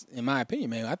honest, in my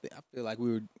opinion, man, I feel like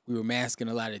we were masking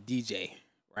a lot of DJ,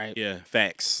 right? Yeah,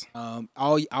 facts.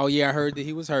 All year I heard that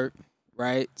he was hurt,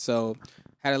 right? So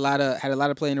had a lot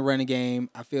of play in the running game.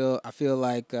 I feel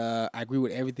like I agree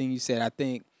with everything you said. I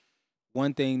think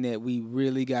one thing that we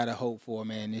really gotta hope for,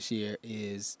 man, this year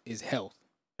is health.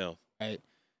 Health. Right?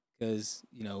 Because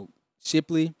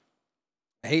Shipley,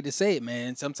 I hate to say it,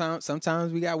 man.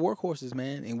 Sometimes we got workhorses,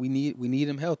 man, and we need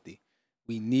them healthy.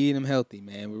 We need him healthy,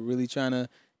 man. We're really trying to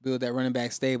build that running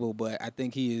back stable, but I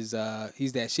think he's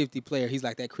that shifty player. He's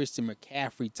like that Christian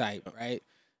McCaffrey type, right?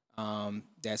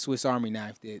 That Swiss Army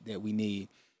knife that we need.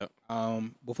 Yep.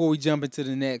 Before we jump into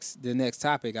the next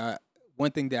topic,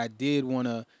 one thing that I did want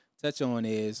to touch on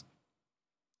is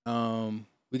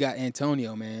we got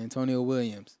Antonio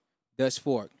Williams, Dutch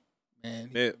Fork,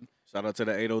 man. Yeah. Shout out to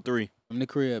the 803. From the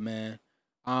crib, man.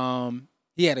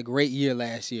 He had a great year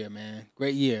last year, man.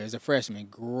 Great year as a freshman.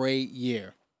 Great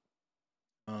year.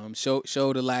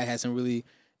 Showed a lot. Had some really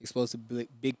explosive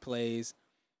big plays.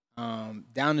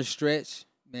 Down the stretch,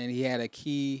 man, he had a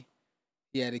key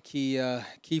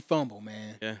fumble,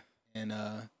 man. Yeah. And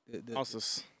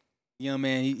the young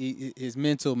man, his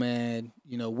mental, man.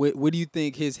 What do you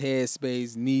think his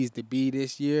headspace needs to be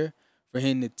this year for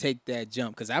him to take that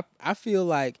jump? Because I feel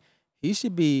like he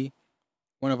should be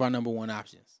one of our number one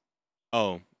options.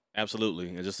 Oh, absolutely.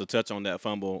 And just to touch on that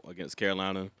fumble against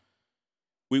Carolina,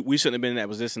 we shouldn't have been in that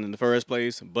position in the first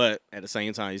place, but at the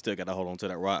same time, you still got to hold on to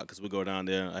that rock because we go down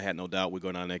there. I had no doubt we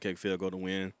go down there, kick field goal to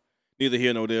win. Neither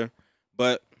here nor there.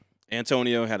 But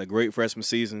Antonio had a great freshman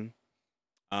season,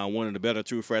 one of the better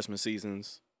true freshman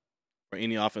seasons for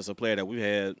any offensive player that we've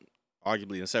had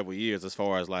arguably in several years as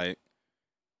far as like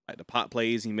the pop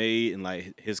plays he made and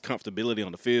like his comfortability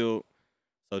on the field.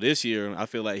 So this year, I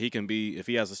feel like he can be, if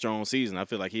he has a strong season, I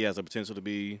feel like he has the potential to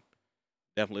be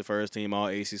definitely first team All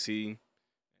ACC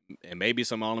and maybe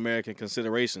some All American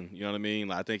consideration. You know what I mean?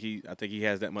 Like I think he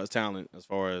has that much talent as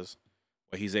far as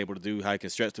what he's able to do, how he can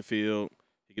stretch the field.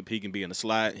 He can be in the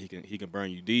slot. He can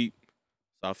burn you deep.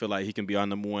 So I feel like he can be our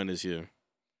number one this year.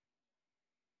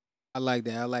 I like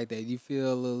that. You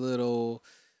feel a little.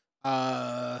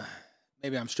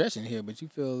 Maybe I'm stretching here, but you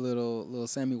feel a little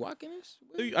Sammy Watkins.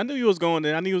 I knew you was going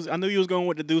there. I knew you was going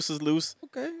with the deuces loose.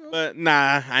 Okay. But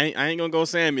nah, I ain't gonna go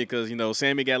Sammy because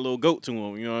Sammy got a little goat to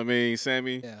him. You know what I mean?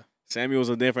 Sammy was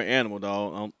a different animal,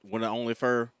 dog. One of the only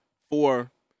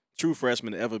four true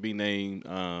freshmen to ever be named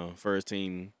first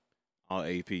team All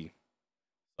AP.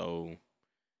 So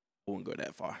I wouldn't go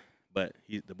that far. But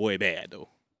the boy bad though.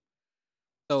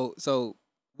 So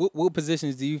what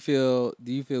positions do you feel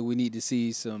we need to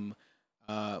see some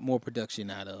more production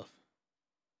out of?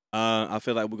 I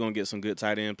feel like we're gonna get some good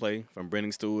tight end play from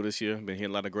Brennan Stool this year. Been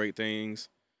hearing a lot of great things.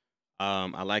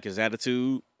 I like his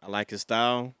attitude. I like his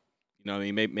style. You know what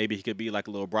I mean? Maybe he could be like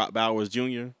a little Brock Bowers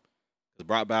Jr. Because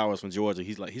Brock Bowers from Georgia,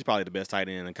 he's probably the best tight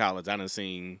end in college I done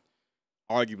seen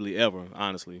arguably ever,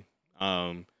 honestly.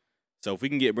 So if we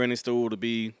can get Brennan Stool to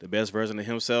be the best version of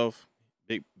himself,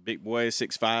 big boy,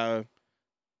 6'5".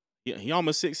 He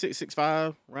almost 6'6",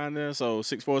 6'5", around there. So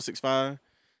 6'4", 6'5",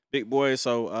 big boy.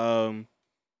 So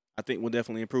I think we'll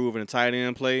definitely improve in the tight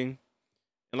end play.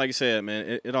 And like you said,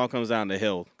 man, it all comes down to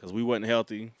health because we wasn't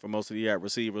healthy for most of the year at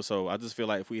receiver. So I just feel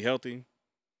like if we healthy,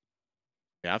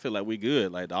 I feel like we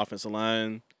good. Like the offensive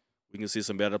line, we can see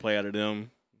some better play out of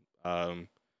them.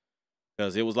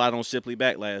 Because it was a lot on Shipley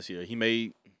back last year.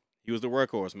 He was the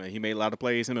workhorse, man. He made a lot of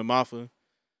plays, him and Maffa.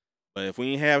 But if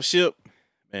we ain't have Ship,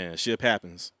 man, Ship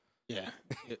happens. Yeah.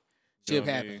 Ship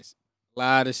happens. A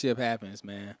lot of ship happens,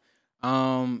 man.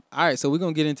 All right, so we're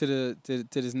gonna get into to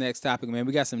this next topic, man.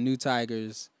 We got some new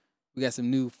Tigers. We got some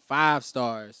new 5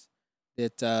 stars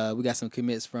that we got some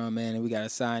commits from, man, and we got a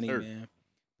signing, Sure. man.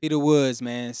 Peter Woods,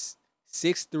 man,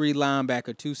 6'3"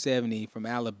 linebacker, 270 from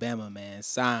Alabama, man,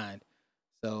 signed.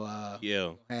 So Yeah.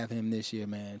 we'll have him this year,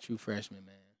 man. True freshman,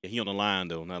 man. Yeah, he on the line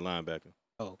though, not linebacker.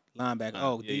 Oh, linebacker. Line.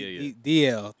 Oh, Yeah.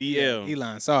 DL. DL.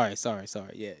 D-line. Sorry.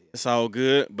 Yeah. It's all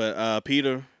good, but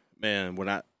Peter, man, when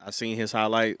I seen his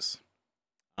highlights,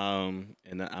 and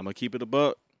I'm gonna keep it a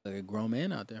buck. Like a grown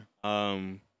man out there.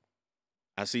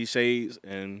 I see shades,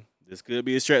 and this could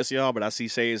be a stretch, y'all, but I see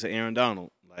shades of Aaron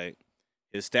Donald. Like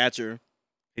his stature,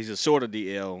 he's a shorter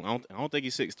DL. I don't think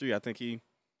he's 6'3". I think he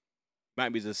might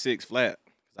be just 6 flat.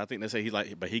 I think they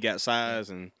say but he got size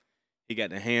and he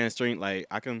got the hand strength. Like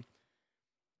I can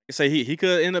say he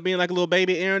could end up being like a little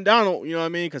baby Aaron Donald. You know what I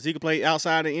mean? Because he could play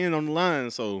outside the end on the line.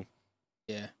 So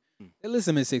yeah, they list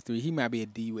him at 6'3". He might be a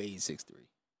D-Wade 6'3".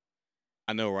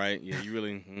 I know, right? Yeah, you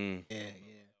really.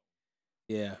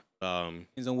 Yeah.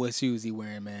 Depends on what shoes he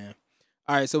wearing, man.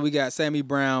 All right, so we got Sammy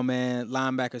Brown, man,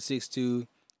 linebacker 6'2",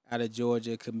 out of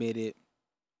Georgia, committed.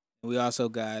 We also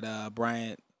got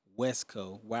Bryant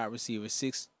Westco, wide receiver,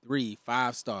 6'3",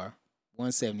 5-star,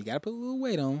 170. Got to put a little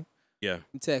weight on. Yeah,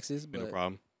 in Texas, no but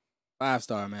problem.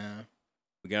 5-star, man.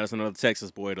 We got us another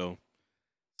Texas boy though.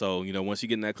 So once you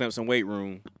get in that Clemson weight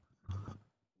room,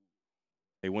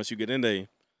 hey, once you get in there,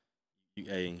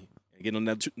 get on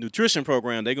that nutrition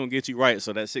program, they're gonna get you right.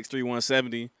 So that 6'3",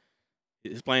 170,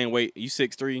 his playing weight, you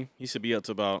 6'3", he should be up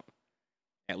to about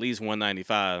at least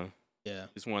 195. Yeah,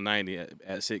 it's 190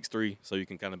 at 6'3", so you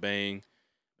can kind of bang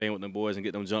with them boys and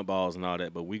get them jump balls and all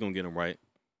that. But we gonna get them right.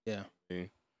 Yeah. Yeah.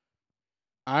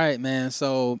 All right, man.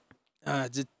 So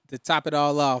just to top it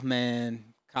all off,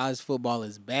 man, college football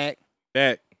is back.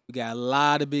 We got a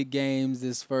lot of big games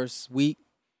this first week.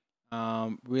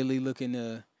 Really looking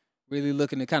to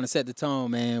kind of set the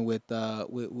tone, man, with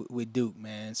Duke,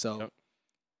 man. So Yep.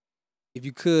 if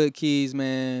you could, Keys,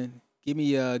 man, give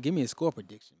me a score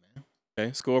prediction, man.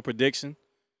 Okay, score prediction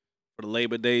for the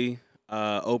Labor Day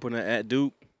opener at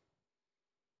Duke.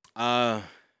 Let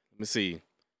me see.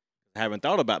 I haven't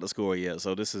thought about the score yet,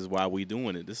 so this is why we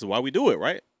doing it. This is why we do it,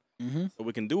 right? Mm-hmm. So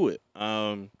we can do it.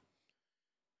 I'm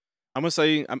gonna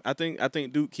say I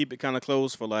think Duke keep it kind of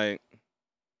close for like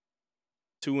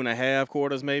 2.5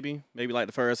 quarters, maybe like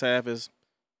the first half is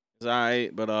all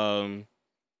right, but I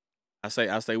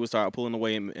say we start pulling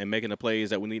away and making the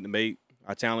plays that we need to make.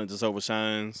 Our talent just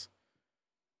overshines.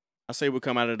 I say we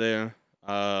come out of there.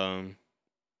 I'm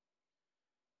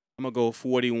gonna go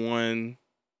 41-17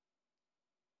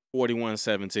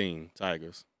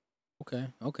 Tigers. Okay.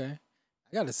 I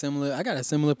got a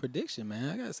similar prediction,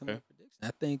 man. Prediction.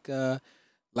 I think,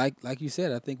 like you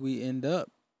said, I think we end up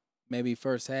maybe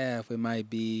first half. It might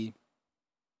be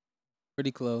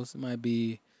pretty close. It might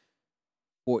be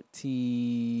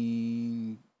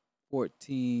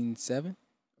 14-7,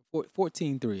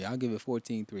 14-3. I'll give it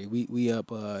 14-3. We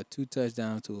up 2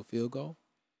 touchdowns to a field goal.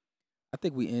 I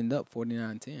think we end up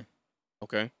 49-10.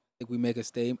 Okay. I think we make a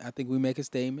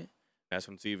statement.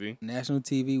 National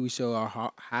TV. We show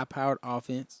our high-powered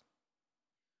offense.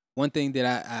 One thing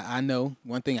that I know,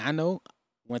 one thing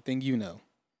you know.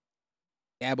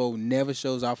 Dabo never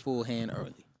shows our full hand early.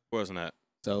 Of course not.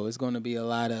 So it's going to be a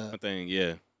lot of. I think,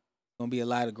 yeah. Going to be a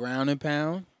lot of ground and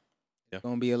pound. Yeah.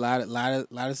 Going to be a lot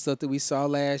of stuff that we saw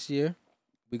last year.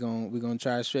 We're gonna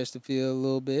try to stretch the field a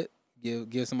little bit,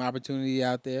 give some opportunity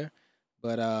out there,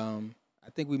 but I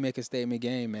think we make a statement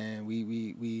game, man.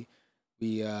 We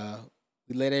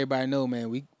let everybody know, man.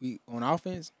 We on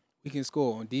offense we can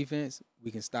score. On defense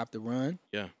we can stop the run.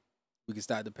 Yeah. We can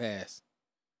stop the pass.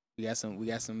 We got some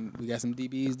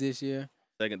DBs this year.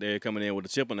 Secondary coming in with a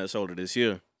chip on their shoulder this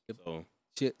year. So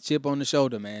chip on the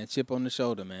shoulder, man. Chip on the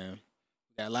shoulder, man.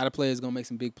 Got a lot of players gonna make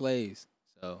some big plays.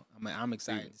 So I'm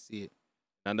excited to see it.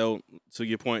 I know, to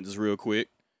your point, just real quick,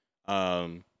 yeah,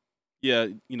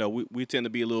 we tend to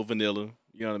be a little vanilla.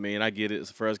 You know what I mean? I get it. It's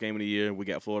the first game of the year. We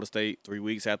got Florida State 3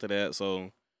 weeks after that,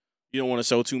 so you don't want to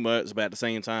show too much. But at the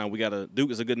same time, Duke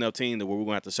is a good enough team that we're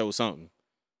gonna have to show something.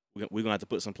 We're gonna have to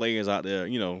put some players out there,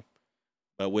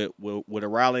 But with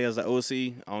O'Reilly as the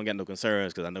OC, I don't got no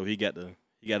concerns because I know he got the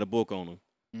book on him.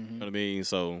 Mm-hmm. You know what I mean?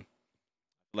 So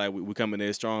like we come in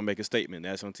there strong, make a statement.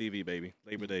 That's on TV, baby.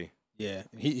 Labor Day. Yeah,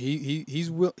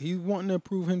 he's wanting to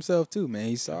prove himself too, man.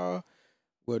 He saw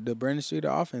what the Brandon Street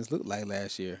offense looked like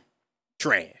last year.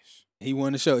 Trash. He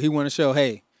wanted to show,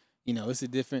 hey, it's a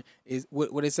different. Is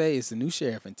what they say? It's a new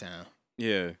sheriff in town.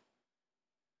 Yeah.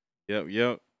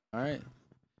 Yep. All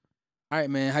right,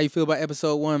 man. How you feel about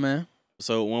episode 1, man?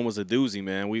 Episode 1 was a doozy,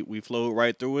 man. We flowed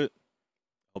right through it.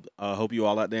 Hope you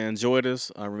all out there enjoyed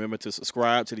us. Remember to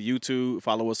subscribe to the YouTube.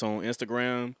 Follow us on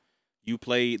Instagram,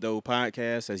 Uplayedtho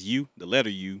podcast. That's you, the letter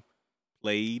U,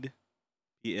 played,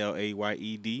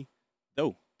 Played,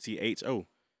 though, THO.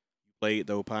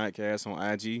 Uplayedtho podcast on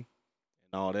IG and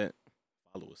all that.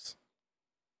 Follow us.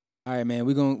 All right, man.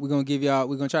 We're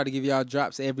gonna try to give y'all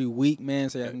drops every week, man,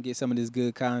 so y'all can get some of this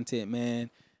good content,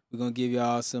 man. We're gonna give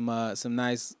y'all some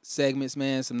nice segments,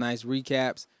 man, some nice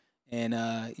recaps. And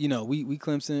we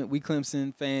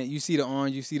Clemson fan. You see the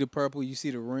orange, you see the purple, you see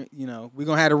the ring. We're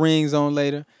gonna have the rings on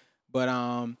later, but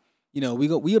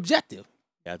we objective.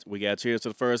 We got cheers to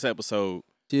the first episode.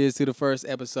 Cheers to the first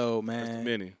episode, man. Just a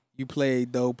minute.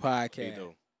 Uplayedtho podcast.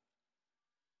 Uplayedtho.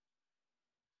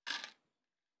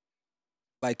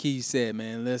 Like Key said,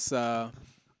 man, let's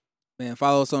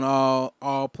follow us on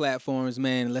all platforms,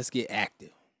 man, and let's get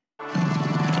active.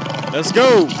 Let's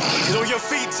go. Get on your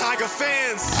feet, Tiger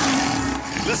fans.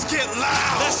 Let's get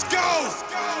loud. Let's go.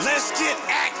 Let's get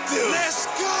active. Let's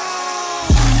go.